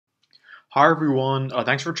Hi everyone,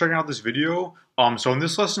 thanks for checking out this video. So in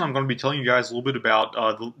this lesson, I'm going to be telling you guys a little bit about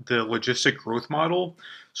the logistic growth model.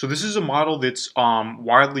 So this is a model that's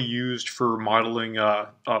widely used for modeling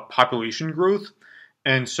population growth.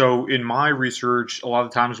 And so in my research, a lot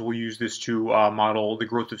of times we'll use this to model the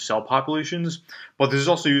growth of cell populations. But this is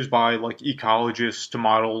also used by like ecologists to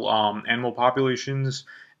model animal populations,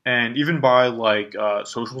 and even by like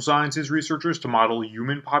social sciences researchers to model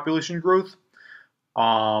human population growth.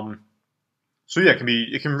 Um, so yeah,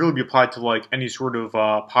 it can really be applied to like any sort of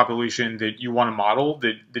population that you want to model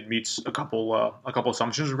that meets a couple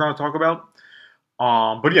assumptions we're going to talk about.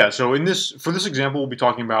 But yeah, so for this example, we'll be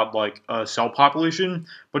talking about like a cell population,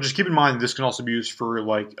 but just keep in mind this can also be used for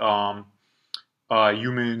like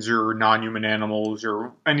humans or non-human animals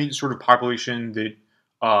or any sort of population that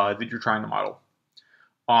you're trying to model.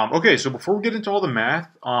 Okay, so before we get into all the math,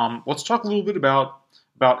 let's talk a little bit about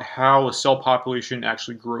how a cell population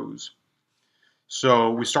actually grows.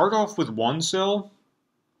 So we start off with one cell,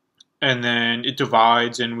 and then it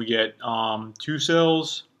divides, and we get two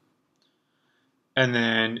cells, and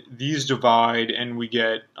then these divide, and we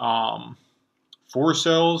get four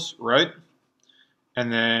cells, right?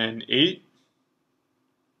 And then eight,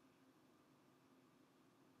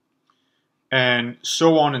 and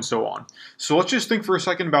so on and so on. So let's just think for a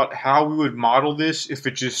second about how we would model this if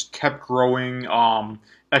it just kept growing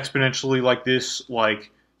exponentially like this,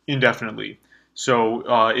 like indefinitely. So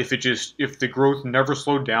if the growth never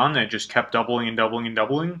slowed down and it just kept doubling and doubling and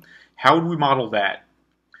doubling, how would we model that?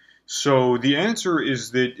 So the answer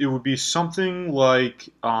is that it would be something like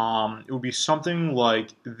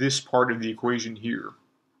this part of the equation here.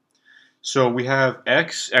 So we have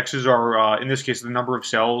x. X is our, in this case, the number of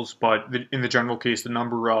cells, but in the general case, the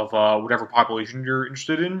number of whatever population you're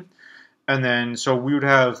interested in. And then, so we would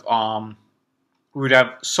have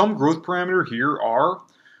some growth parameter here, r,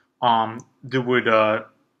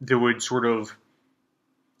 that would sort of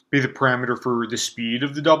be the parameter for the speed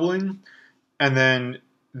of the doubling. And then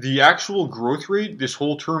the actual growth rate, this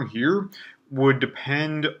whole term here, would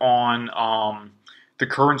depend on the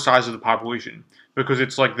current size of the population, because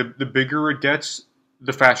it's like the bigger it gets,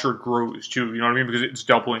 the faster it grows too. You know what I mean? Because it's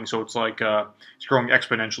doubling, so it's like it's growing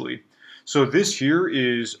exponentially. So this here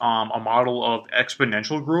is a model of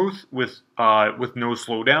exponential growth with no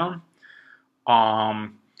slowdown.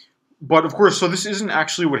 Um, but of course, so this isn't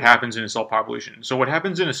actually what happens in a cell population. So what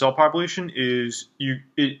happens in a cell population is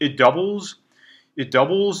it doubles. It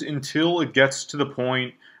doubles until it gets to the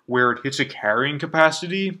point where it hits a carrying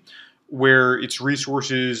capacity, where its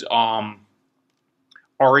resources are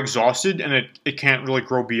exhausted and it can't really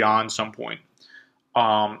grow beyond some point.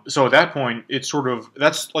 So at that point, it's sort of,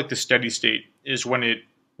 that's like the steady state, is when it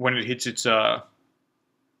hits its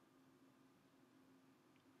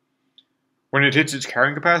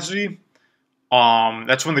carrying capacity.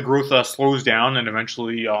 That's when the growth slows down and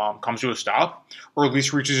eventually comes to a stop, or at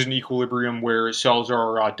least reaches an equilibrium where cells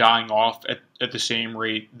are dying off at the same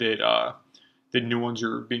rate that new ones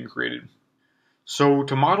are being created. So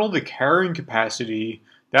to model the carrying capacity,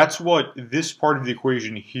 that's what this part of the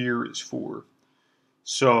equation here is for.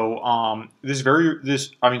 So this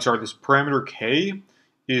parameter k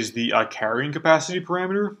is the carrying capacity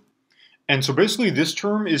parameter. And so basically this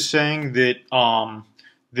term is saying that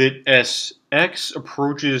that as x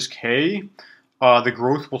approaches k, the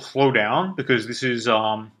growth will slow down, because this is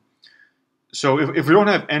so if we don't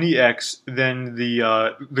have any x, then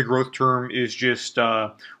the growth term is just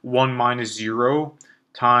 1 minus 0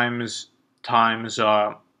 times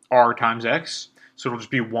r times x. So it'll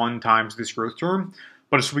just be 1 times this growth term.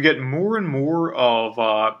 But as we get more and more of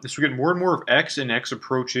x, and x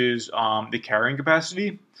approaches the carrying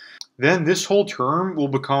capacity, then this whole term will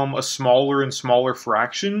become a smaller and smaller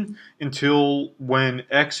fraction until when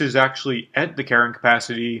x is actually at the carrying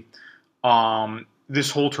capacity, this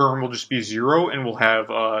whole term will just be 0, and we'll have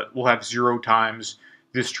 0 times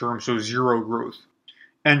this term, so 0 growth.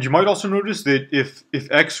 And you might also notice that if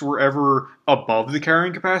x were ever above the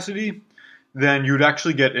carrying capacity, then you'd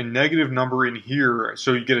actually get a negative number in here.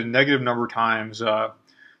 So you get a negative number times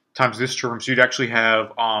this term. So you'd actually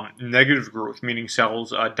have negative growth, meaning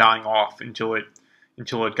cells dying off until it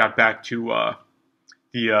got back to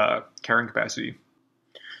the carrying capacity.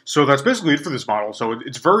 So that's basically it for this model. So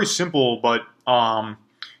it's very simple, but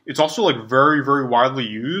it's also like very, very widely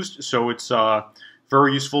used. So it's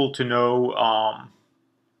very useful to know,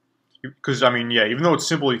 because I mean, yeah, even though it's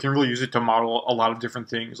simple, you can really use it to model a lot of different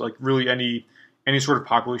things, like really any sort of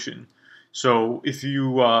population. So if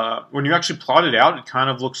you when you actually plot it out, it kind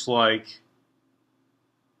of looks like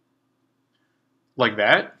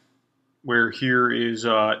that, where here is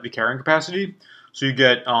the carrying capacity. So you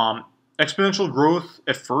get exponential growth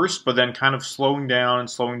at first, but then kind of slowing down and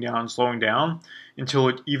slowing down and slowing down until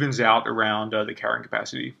it evens out around the carrying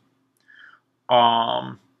capacity.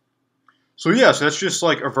 So yeah, so that's just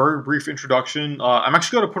like a very brief introduction. I'm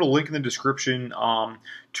actually going to put a link in the description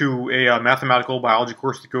to a mathematical biology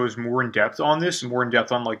course that goes more in depth on this, and more in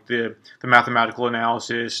depth on like the mathematical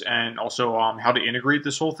analysis and also how to integrate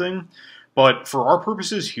this whole thing. But for our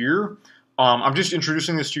purposes here, I'm just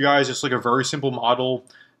introducing this to you guys. It's like a very simple model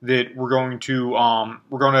that we're going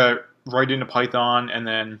to write into Python, and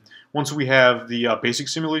then once we have the basic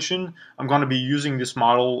simulation, I'm going to be using this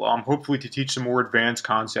model hopefully to teach some more advanced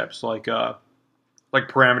concepts like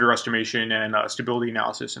parameter estimation and stability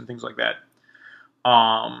analysis and things like that.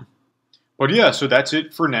 But yeah, so that's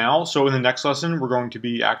it for now. So in the next lesson, we're going to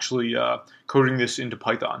be actually coding this into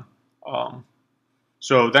Python.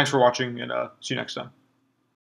 So thanks for watching, and see you next time.